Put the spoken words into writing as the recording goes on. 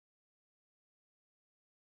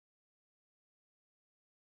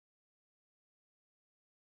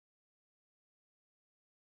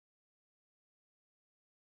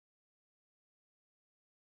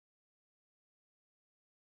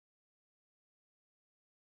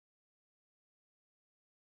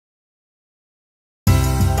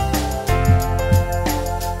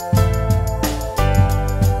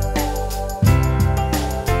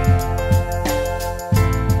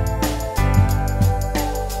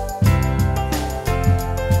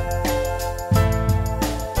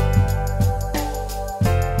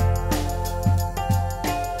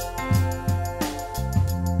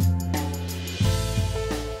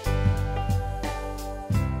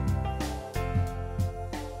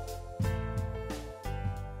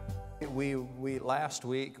we last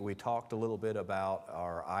week we talked a little bit about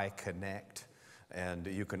our iConnect, and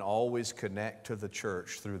you can always connect to the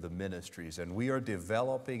church through the ministries, and we are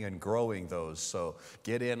developing and growing those. So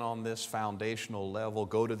get in on this foundational level.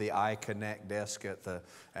 Go to the iConnect desk at the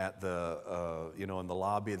in the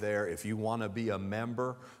lobby there. If you want to be a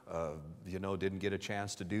member, didn't get a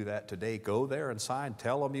chance to do that today, go there and sign.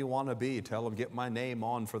 Tell them you want to be. Tell them, get my name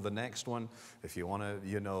on for the next one. If you want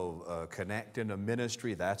to connect in a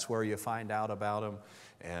ministry, that's where you find out about them.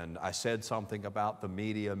 And I said something about the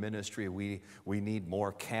media ministry. We need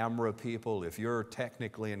more camera people. If you're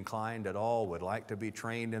technically inclined at all, would like to be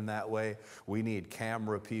trained in that way, we need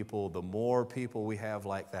camera people. The more people we have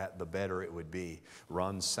like that, the better it would be.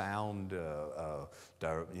 Run sound, all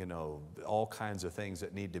kinds of things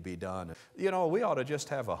that need to be done. We ought to just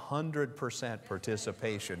have 100%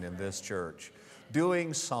 participation in this church,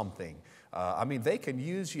 doing something. They can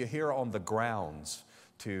use you here on the grounds.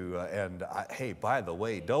 Hey, by the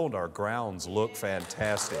way, don't our grounds look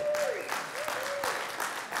fantastic?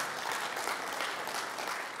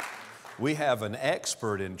 We have an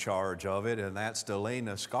expert in charge of it, and that's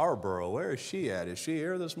Delana Scarborough. Where is she at? Is she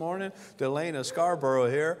here this morning? Delana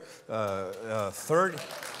Scarborough here.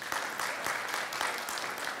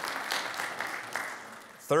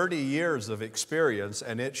 30 years of experience,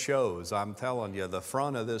 and it shows. I'm telling you, the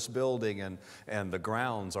front of this building and the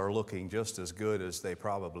grounds are looking just as good as they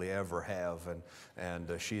probably ever have,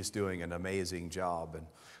 and she's doing an amazing job,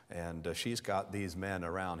 and she's got these men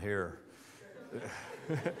around here.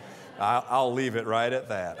 I'll leave it right at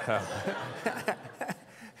that.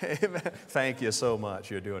 Thank you so much.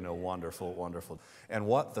 You're doing a wonderful, wonderful. And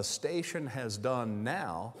what the station has done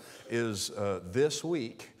now is this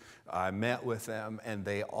week, I met with them, and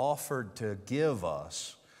they offered to give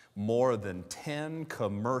us more than 10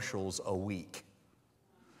 commercials a week,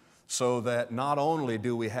 so that not only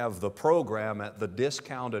do we have the program at the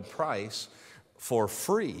discounted price for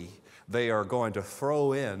free, they are going to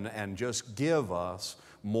throw in and just give us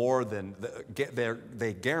more than,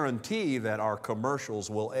 they guarantee that our commercials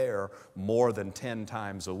will air more than 10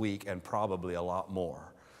 times a week, and probably a lot more.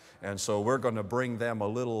 And so we're going to bring them a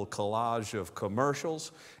little collage of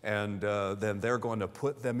commercials, and then they're going to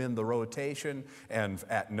put them in the rotation, and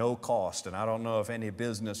at no cost. And I don't know if any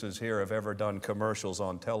businesses here have ever done commercials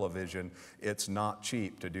on television. It's not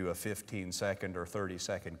cheap to do a 15-second or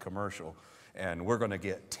 30-second commercial. And we're going to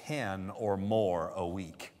get 10 or more a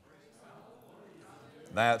week.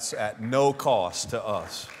 That's at no cost to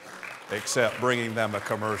us, except bringing them a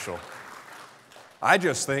commercial. I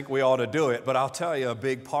just think we ought to do it, but I'll tell you, a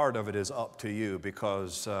big part of it is up to you,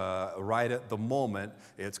 because right at the moment,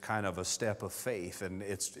 it's kind of a step of faith, and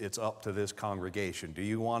it's up to this congregation. Do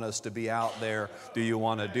you want us to be out there? Do you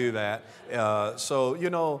want to do that? I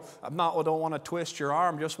don't want to twist your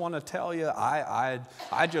arm. Just want to tell you, I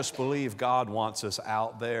just believe God wants us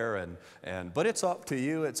out there, but it's up to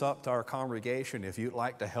you. It's up to our congregation. If you'd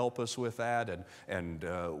like to help us with that, and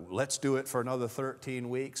let's do it for another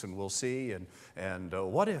 13 weeks, and we'll see. And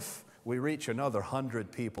what if we reach another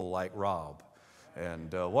 100 people like Rob?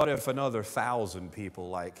 And what if another 1,000 people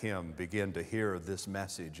like him begin to hear this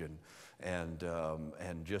message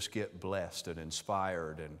and just get blessed and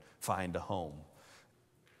inspired and find a home?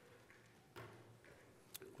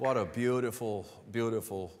 What a beautiful,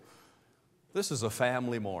 beautiful, this is a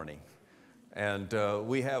family morning. And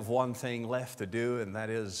we have one thing left to do, and that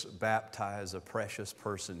is baptize a precious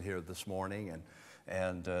person here this morning,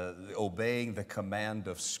 and obeying the command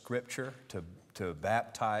of Scripture to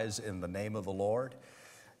baptize in the name of the Lord.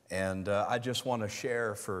 And I just want to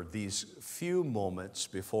share for these few moments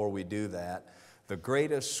before we do that, the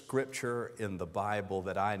greatest scripture in the Bible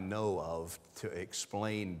that I know of to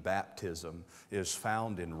explain baptism is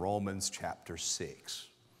found in Romans chapter 6.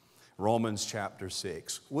 Romans chapter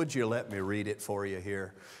 6. Would you let me read it for you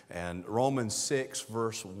here? And Romans 6,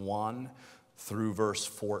 verse 1 through verse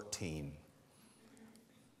 14.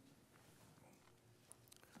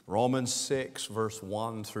 Romans 6, verse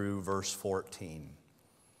 1 through verse 14.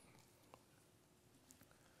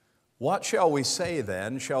 What shall we say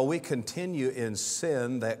then? Shall we continue in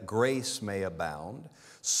sin that grace may abound?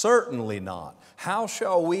 Certainly not. How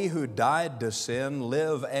shall we who died to sin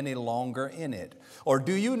live any longer in it? Or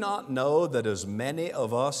do you not know that as many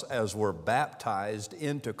of us as were baptized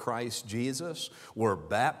into Christ Jesus were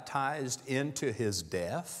baptized into His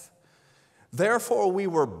death? Therefore we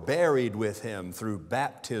were buried with Him through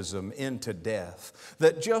baptism into death,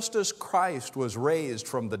 that just as Christ was raised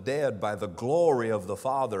from the dead by the glory of the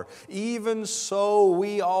Father, even so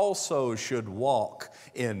we also should walk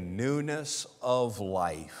in newness of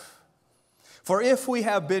life. For if we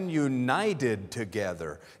have been united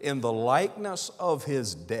together in the likeness of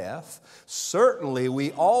his death, certainly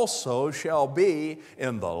we also shall be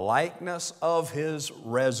in the likeness of his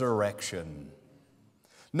resurrection.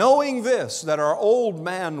 Knowing this, that our old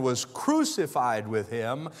man was crucified with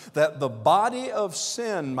him, that the body of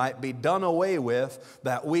sin might be done away with,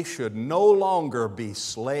 that we should no longer be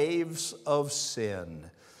slaves of sin.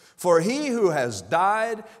 For he who has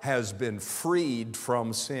died has been freed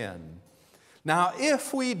from sin. Now,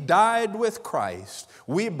 if we died with Christ,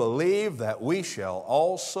 we believe that we shall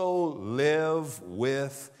also live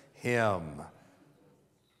with him.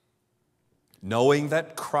 Knowing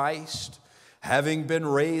that Christ, having been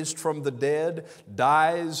raised from the dead,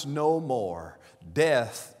 dies no more,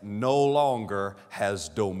 death no longer has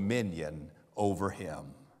dominion over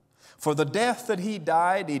him. For the death that he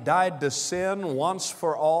died to sin once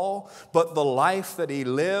for all, but the life that he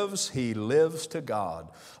lives to God.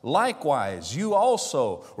 Likewise, you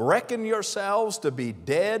also reckon yourselves to be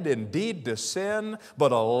dead indeed to sin,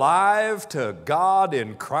 but alive to God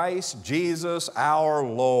in Christ Jesus our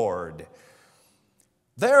Lord.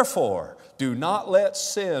 Therefore, do not let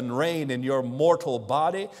sin reign in your mortal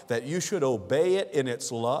body, that you should obey it in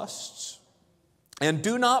its lusts. And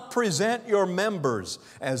do not present your members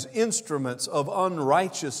as instruments of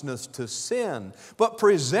unrighteousness to sin, but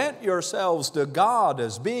present yourselves to God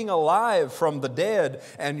as being alive from the dead,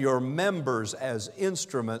 and your members as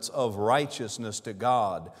instruments of righteousness to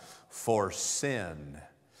God. For sin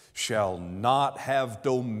shall not have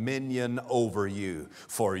dominion over you,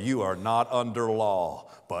 for you are not under law,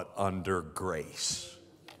 but under grace.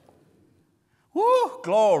 Woo,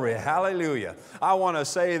 glory, hallelujah. I want to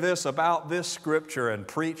say this about this scripture and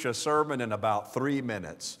preach a sermon in about 3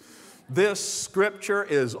 minutes. This scripture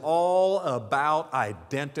is all about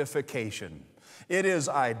identification. It is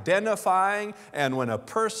identifying, and when a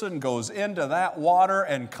person goes into that water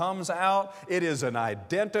and comes out, it is an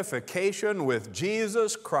identification with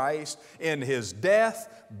Jesus Christ in his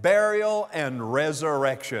death, burial, and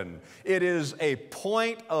resurrection. It is a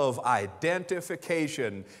point of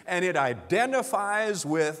identification, and it identifies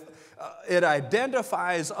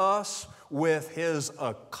us with his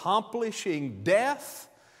accomplishing death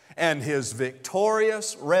and his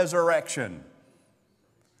victorious resurrection.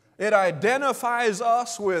 It identifies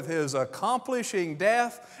us with his accomplishing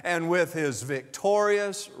death and with his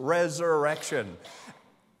victorious resurrection.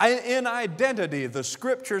 In identity, the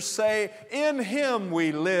scriptures say, in him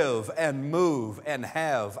we live and move and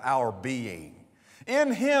have our being.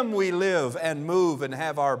 In him we live and move and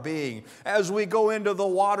have our being. As we go into the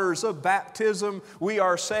waters of baptism, we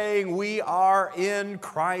are saying we are in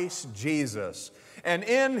Christ Jesus. And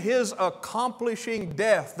in his accomplishing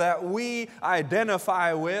death that we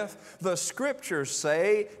identify with, the scriptures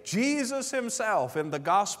say, Jesus himself in the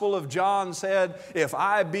Gospel of John said, if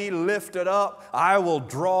I be lifted up, I will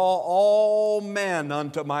draw all men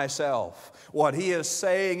unto myself. What he is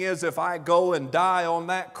saying is, if I go and die on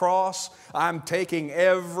that cross, I'm taking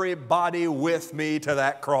everybody with me to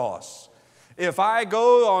that cross. If I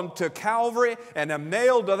go on to Calvary and am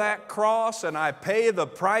nailed to that cross and I pay the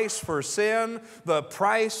price for sin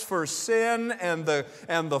and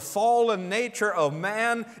the fallen nature of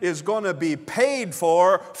man is going to be paid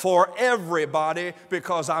for everybody,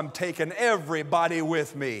 because I'm taking everybody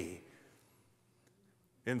with me.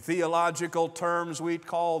 In theological terms, we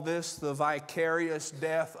call this the vicarious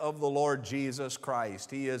death of the Lord Jesus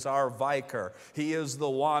Christ. He is our vicar. He is the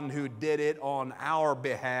one who did it on our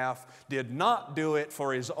behalf, did not do it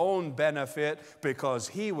for his own benefit because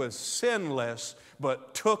he was sinless,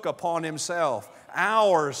 but took upon himself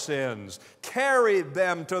our sins, carried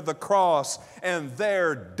them to the cross, and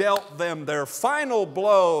there dealt them their final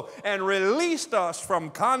blow and released us from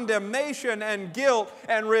condemnation and guilt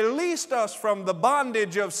and released us from the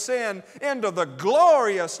bondage of sin into the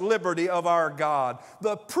glorious liberty of our God.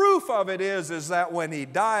 The proof of it is that when he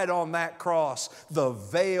died on that cross, the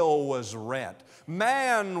veil was rent.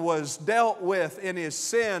 Man was dealt with in his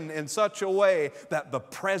sin in such a way that the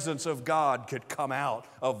presence of God could come out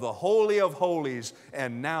of the Holy of Holies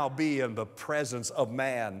and now be in the presence of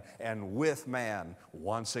man and with man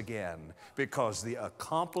once again, because the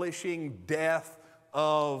accomplishing death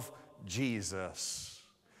of Jesus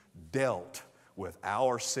dealt with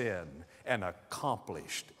our sin and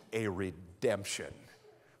accomplished a redemption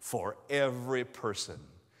for every person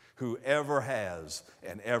who ever has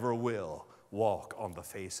and ever will walk on the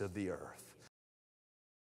face of the earth.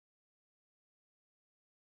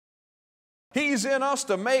 He's in us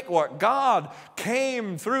to make what God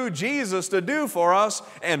came through Jesus to do for us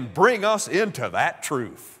and bring us into that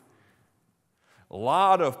truth. A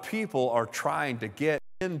lot of people are trying to get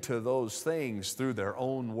into those things through their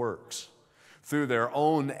own works, through their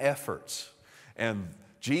own efforts. And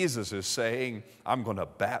Jesus is saying, I'm going to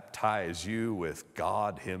baptize you with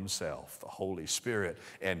God Himself, the Holy Spirit,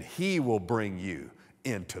 and He will bring you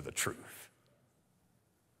into the truth.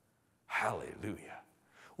 Hallelujah.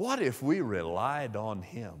 What if we relied on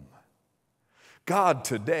Him? God,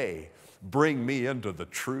 today, bring me into the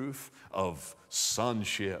truth of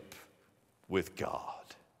sonship with God.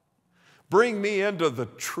 Bring me into the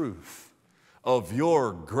truth of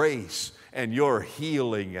your grace and your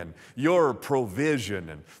healing and your provision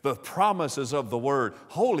and the promises of the Word.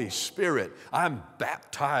 Holy Spirit, I'm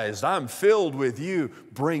baptized, I'm filled with you.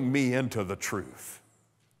 Bring me into the truth.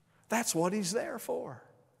 That's what He's there for.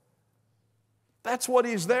 That's what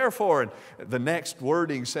He's there for. And the next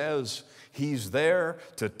wording says He's there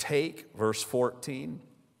to take, verse 14,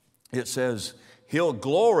 it says, He'll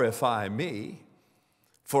glorify me,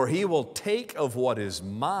 for He will take of what is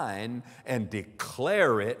mine and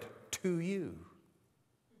declare it to you.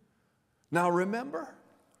 Now remember,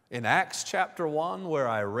 in Acts chapter 1 where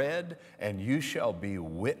I read, and you shall be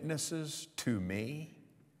witnesses to me,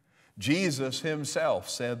 Jesus Himself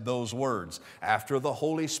said those words. After the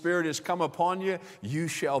Holy Spirit has come upon you, you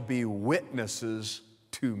shall be witnesses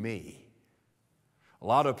to me. A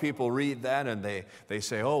lot of people read that and they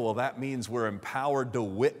say, oh, well, that means we're empowered to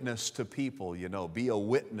witness to people, be a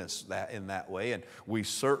witness in that way. And we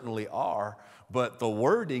certainly are. But the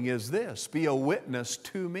wording is this, be a witness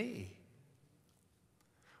to me.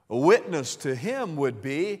 A witness to Him would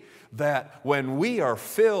be that when we are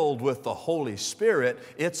filled with the Holy Spirit,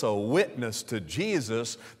 it's a witness to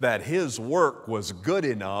Jesus that His work was good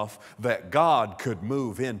enough that God could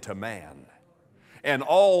move into man. And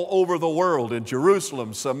all over the world, in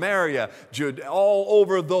Jerusalem, Samaria, all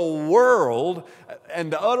over the world,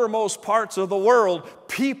 and the uttermost parts of the world,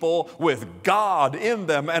 people with God in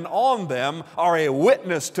them and on them are a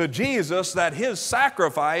witness to Jesus that His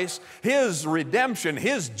sacrifice, His redemption,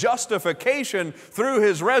 His justification through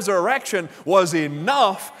His resurrection was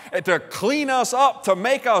enough to clean us up, to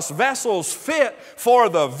make us vessels fit for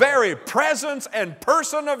the very presence and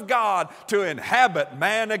person of God to inhabit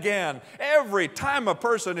man again. Every time a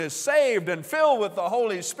person is saved and filled with the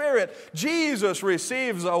Holy Spirit, Jesus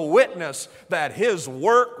receives a witness that His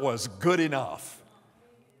work was good enough.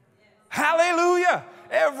 Hallelujah!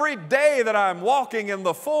 Every day that I'm walking in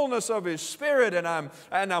the fullness of His Spirit and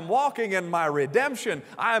I'm walking in my redemption,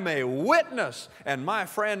 I'm a witness. And my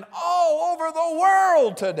friend, all over the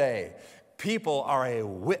world today, people are a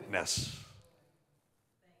witness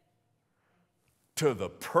to the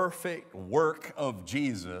perfect work of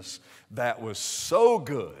Jesus that was so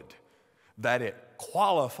good that it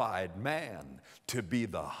qualified man to be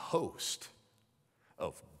the host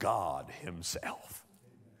of God Himself.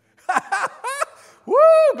 Woo,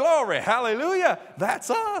 glory, hallelujah. That's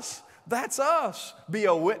us. That's us. Be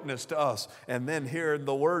a witness to us. And then here in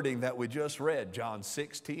the wording that we just read, John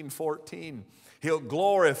 16:14, He'll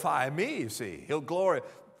glorify me, see. The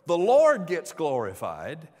Lord gets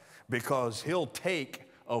glorified because He'll take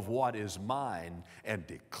of what is mine and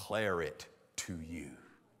declare it to you.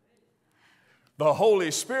 The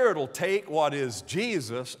Holy Spirit will take what is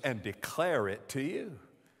Jesus and declare it to you.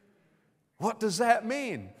 What does that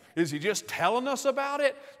mean? Is He just telling us about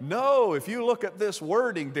it? No, if you look at this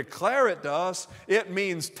wording, declare it to us, it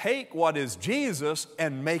means take what is Jesus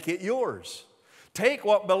and make it yours. Take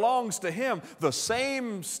what belongs to Him. The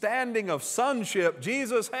same standing of sonship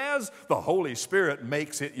Jesus has, the Holy Spirit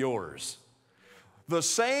makes it yours. The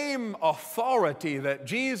same authority that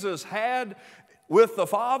Jesus had with the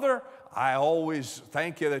Father, I always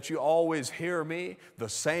thank you that you always hear me. The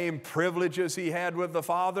same privileges He had with the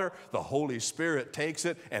Father, the Holy Spirit takes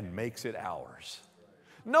it and makes it ours.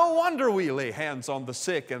 No wonder we lay hands on the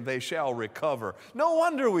sick and they shall recover. No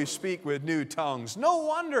wonder we speak with new tongues. No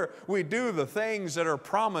wonder we do the things that are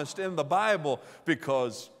promised in the Bible,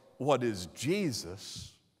 because what is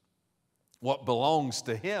Jesus, what belongs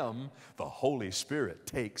to Him, the Holy Spirit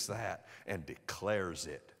takes that and declares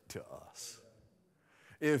it to us.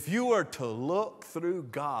 If you were to look through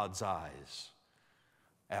God's eyes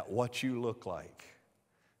at what you look like,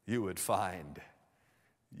 you would find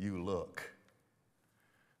you look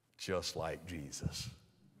just like Jesus.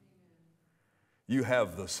 You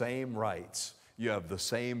have the same rights. You have the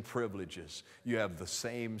same privileges. You have the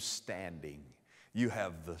same standing. You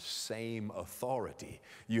have the same authority.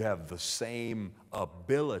 You have the same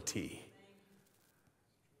ability.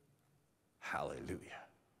 Hallelujah.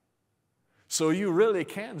 So you really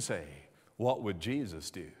can say, what would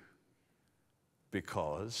Jesus do?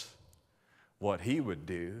 Because what He would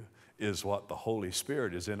do is what the Holy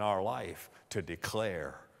Spirit is in our life to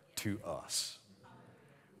declare to us.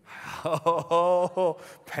 Oh,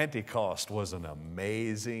 Pentecost was an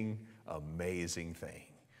amazing, amazing thing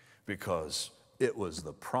because it was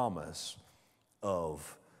the promise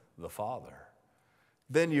of the Father.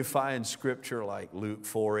 Then you find scripture like Luke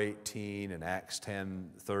 4:18 and Acts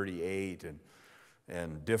 10:38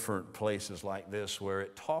 and different places like this where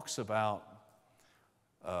it talks about,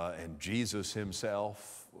 and Jesus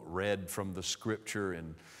himself read from the scripture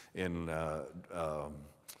in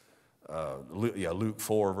Luke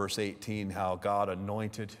 4 verse 18, how God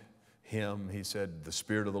anointed him. He said, the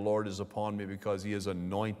Spirit of the Lord is upon me because he has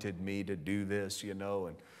anointed me to do this, you know.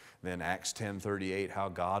 And then Acts 10:38, how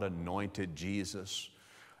God anointed Jesus.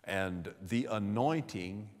 And the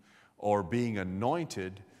anointing or being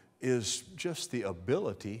anointed is just the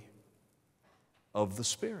ability of the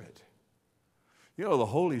Spirit. You know, the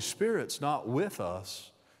Holy Spirit's not with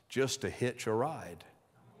us just to hitch a ride.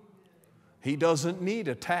 He doesn't need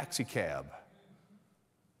a taxi cab.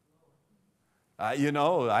 You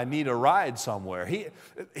know, I need a ride somewhere.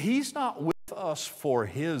 He's not with us for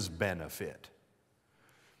his benefit.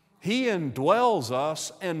 He indwells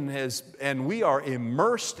us and we are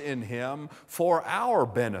immersed in him for our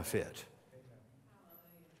benefit.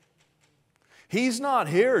 He's not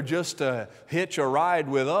here just to hitch a ride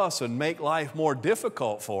with us and make life more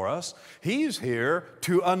difficult for us. He's here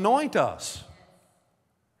to anoint us.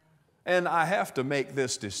 And I have to make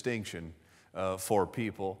this distinction for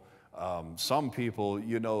people. Some people,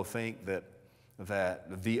 you know, think that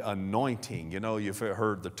the anointing, you know, you've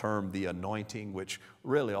heard the term the anointing, which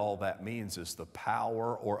really all that means is the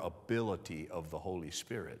power or ability of the Holy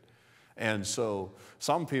Spirit. And so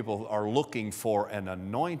some people are looking for an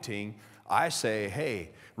anointing. I say, hey,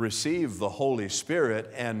 receive the Holy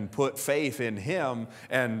Spirit and put faith in him,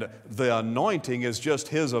 and the anointing is just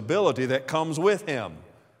his ability that comes with him.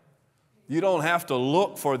 You don't have to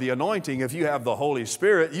look for the anointing. If you have the Holy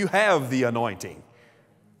Spirit, you have the anointing.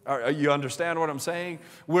 You understand what I'm saying?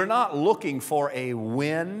 We're not looking for a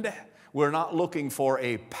wind. We're not looking for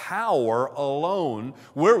a power alone.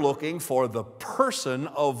 We're looking for the person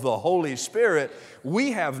of the Holy Spirit.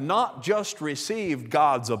 We have not just received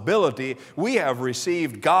God's ability, we have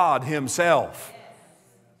received God himself.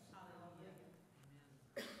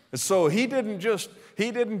 So he didn't just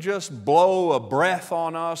blow a breath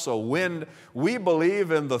on us, a wind. We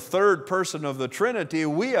believe in the third person of the Trinity.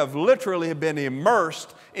 We have literally been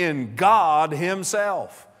immersed in God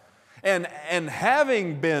himself. And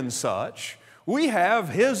having been such, we have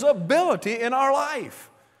his ability in our life.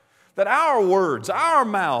 That our words, our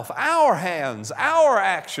mouth, our hands, our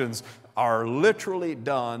actions are literally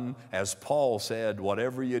done, as Paul said,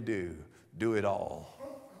 whatever you do, do it all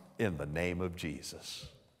in the name of Jesus.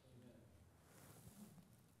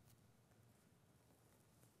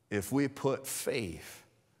 If we put faith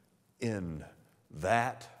in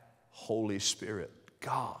that Holy Spirit,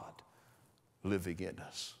 God living in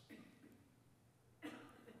us,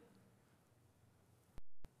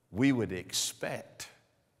 we would expect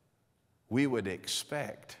the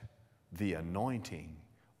anointing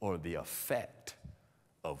or the effect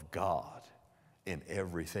of God in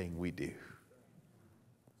everything we do.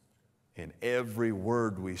 In every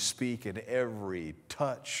word we speak, in every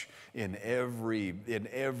touch, in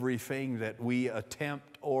everything that we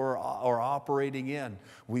attempt or are operating in,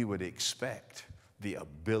 we would expect the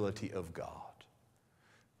ability of God.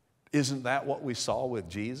 Isn't that what we saw with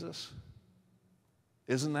Jesus?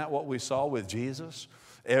 Isn't that what we saw with Jesus?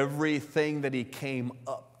 Everything that he came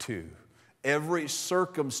up to, every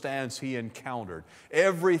circumstance he encountered,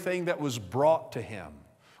 everything that was brought to him,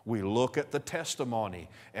 we look at the testimony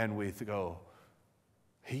and we go,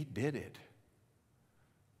 he did it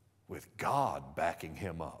with God backing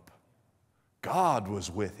him up. God was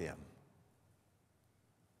with him.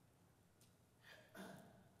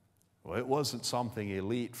 Well, it wasn't something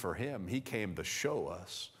elite for him. He came to show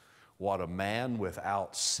us what a man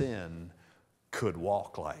without sin could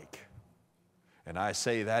walk like. And I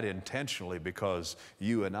say that intentionally because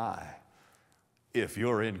you and I, if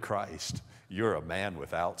you're in Christ, you're a man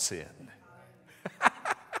without sin.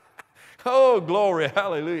 Oh, glory,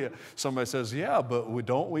 hallelujah. Somebody says, yeah, but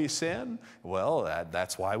don't we sin? Well,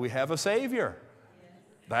 that's why we have a Savior.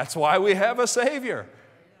 That's why we have a Savior.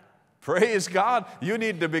 Praise God. You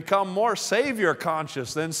need to become more Savior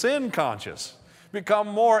conscious than sin conscious. Become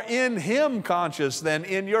more in Him conscious than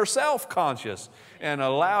in yourself conscious. And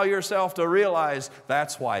allow yourself to realize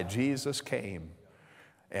that's why Jesus came.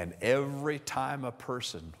 And every time a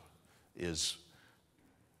person is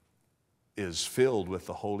filled with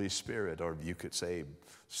the Holy Spirit, or you could say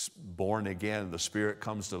born again, the Spirit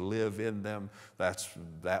comes to live in them.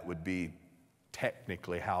 That would be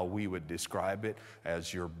technically how we would describe it,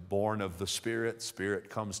 as you're born of the Spirit, Spirit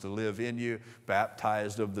comes to live in you,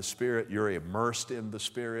 baptized of the Spirit, you're immersed in the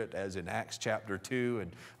Spirit, as in Acts chapter 2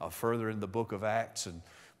 and further in the book of Acts.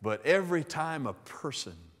 But every time a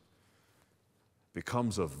person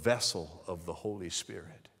becomes a vessel of the Holy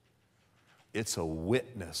Spirit, it's a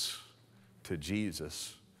witness to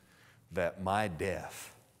Jesus that my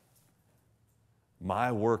death,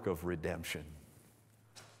 my work of redemption,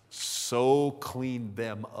 so cleaned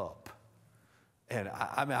them up. And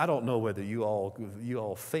I mean, I don't know whether you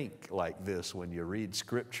all think like this when you read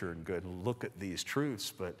Scripture and go and look at these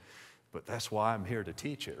truths, but that's why I'm here to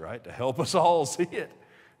teach it, right? To help us all see it.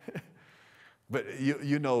 But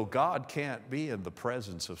you know, God can't be in the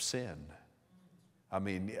presence of sin. I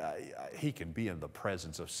mean, He can be in the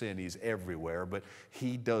presence of sin. He's everywhere, but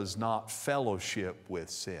He does not fellowship with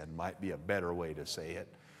sin, might be a better way to say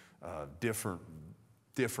it.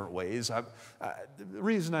 Different ways. The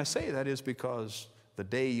reason I say that is because the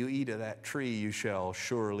day you eat of that tree, you shall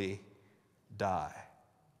surely die.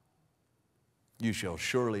 You shall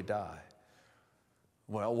surely die.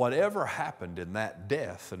 Well, whatever happened in that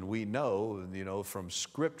death, and we know, from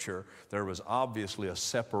Scripture, there was obviously a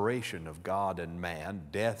separation of God and man.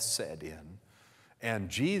 Death set in. And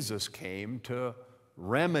Jesus came to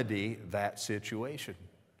remedy that situation.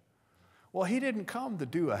 Well, He didn't come to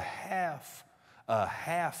do a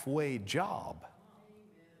halfway job.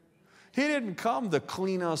 He didn't come to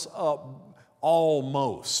clean us up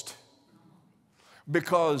almost.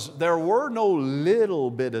 Because there were no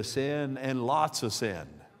little bit of sin and lots of sin.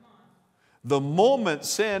 The moment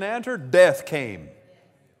sin entered, death came.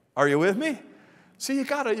 Are you with me? See, you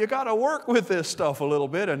gotta work with this stuff a little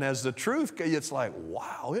bit, and as the truth, it's like,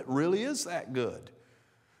 wow, it really is that good.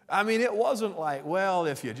 I mean, it wasn't like, well,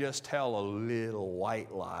 if you just tell a little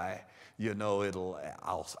white lie,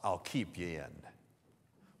 I'll keep you in.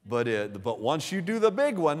 But once you do the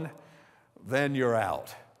big one, then you're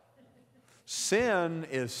out. Sin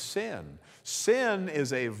is sin. Sin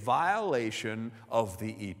is a violation of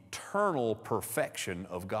the eternal perfection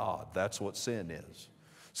of God. That's what sin is.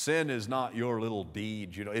 Sin is not your little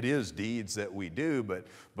deed. It is deeds that we do,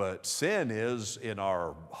 but sin is in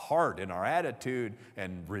our heart, in our attitude,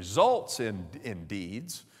 and results in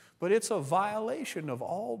deeds. But it's a violation of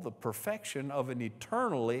all the perfection of an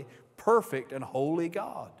eternally perfect and holy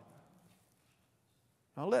God.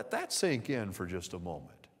 Now let that sink in for just a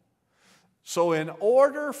moment. So in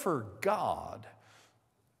order for God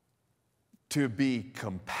to be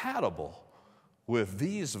compatible with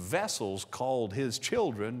these vessels called His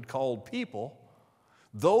children, called people,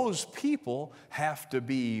 those people have to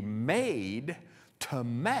be made to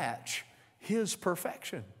match His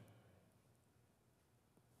perfection.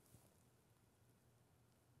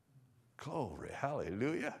 Glory,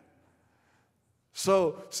 hallelujah.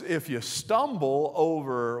 So if you stumble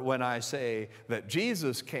over when I say that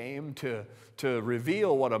Jesus came to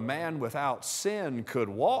reveal what a man without sin could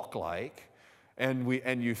walk like,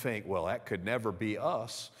 and you think, well, that could never be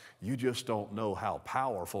us, you just don't know how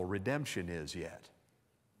powerful redemption is yet.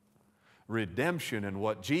 Redemption and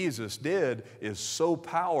what Jesus did is so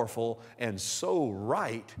powerful and so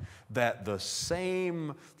right that the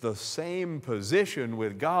same position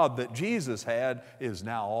with God that Jesus had is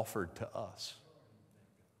now offered to us.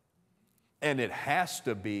 And it has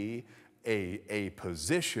to be a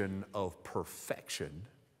position of perfection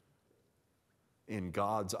in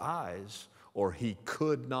God's eyes, or He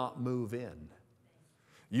could not move in.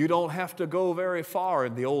 You don't have to go very far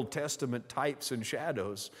in the Old Testament types and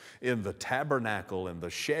shadows, in the tabernacle and the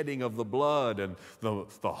shedding of the blood and the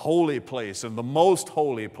holy place and the most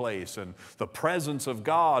holy place and the presence of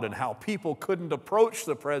God, and how people couldn't approach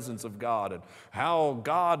the presence of God, and how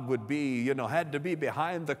God would be, had to be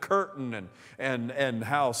behind the curtain, and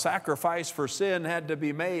how sacrifice for sin had to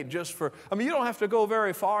be made you don't have to go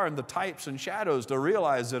very far in the types and shadows to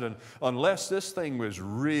realize that unless this thing was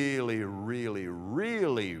really, really,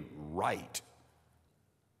 really right.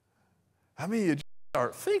 I mean, you just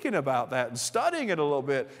start thinking about that and studying it a little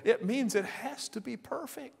bit. It means it has to be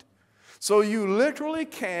perfect. So you literally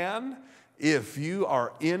can, if you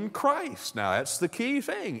are in Christ. Now that's the key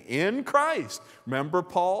thing, in Christ. Remember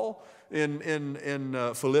Paul in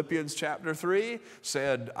Philippians chapter 3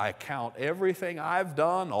 said, I count everything I've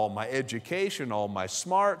done, all my education, all my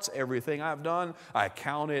smarts, everything I've done, I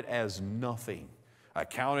count it as nothing. I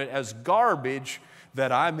count it as garbage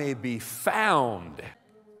that I may be found.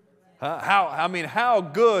 How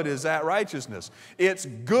good is that righteousness? It's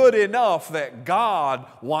good enough that God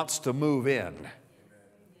wants to move in.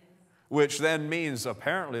 which then means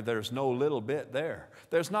apparently there's no little bit there.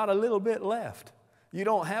 There's not a little bit left. You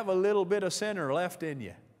don't have a little bit of sinner left in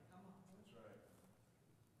you.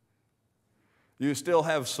 You still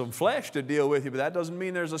have some flesh to deal with you, but that doesn't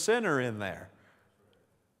mean there's a sinner in there.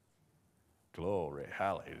 Glory,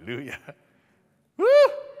 hallelujah. Woo!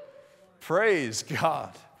 Praise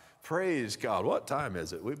God. Praise God. What time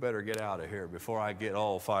is it? We better get out of here before I get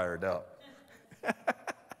all fired up.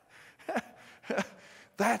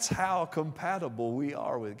 That's how compatible we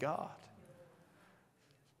are with God.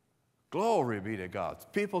 Glory be to God.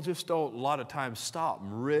 People just don't a lot of times stop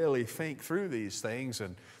and really think through these things,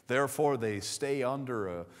 and therefore they stay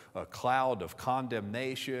under a cloud of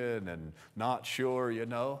condemnation and not sure, you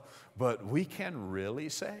know. But we can really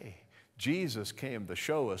say, Jesus came to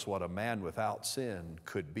show us what a man without sin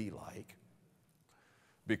could be like,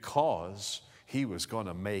 because he was going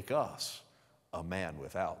to make us a man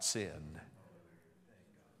without sin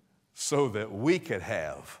so that we could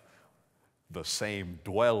have the same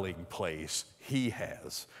dwelling place he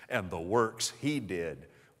has, and the works he did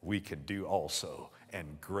we can do also,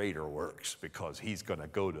 and greater works, because he's going to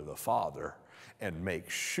go to the Father and make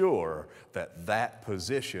sure that that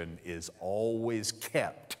position is always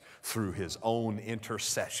kept through his own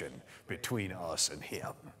intercession between us and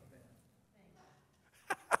him.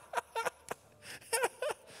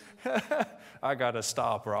 I got to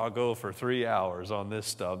stop or I'll go for 3 hours on this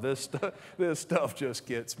stuff. This stuff just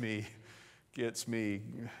gets me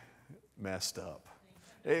messed up.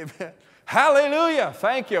 Amen. Hallelujah.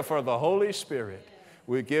 Thank you for the Holy Spirit.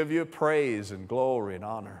 We give you praise and glory and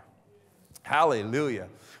honor. Hallelujah.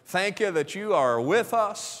 Thank you that you are with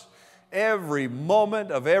us every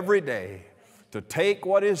moment of every day to take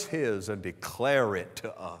what is his and declare it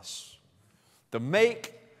to us, to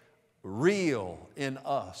make real in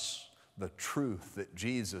us the truth that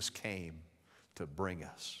Jesus came to bring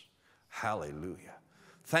us. Hallelujah.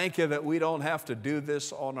 Thank you that we don't have to do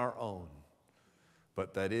this on our own,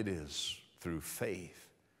 but that it is through faith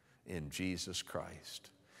in Jesus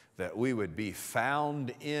Christ, that we would be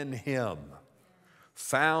found in him.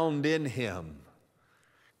 Found in him.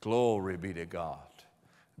 Glory be to God,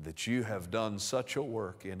 that you have done such a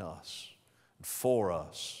work in us, for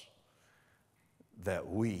us, that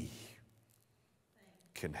we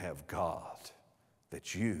can have God,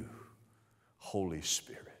 that you, Holy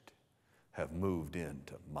Spirit, have moved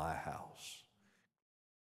into my house.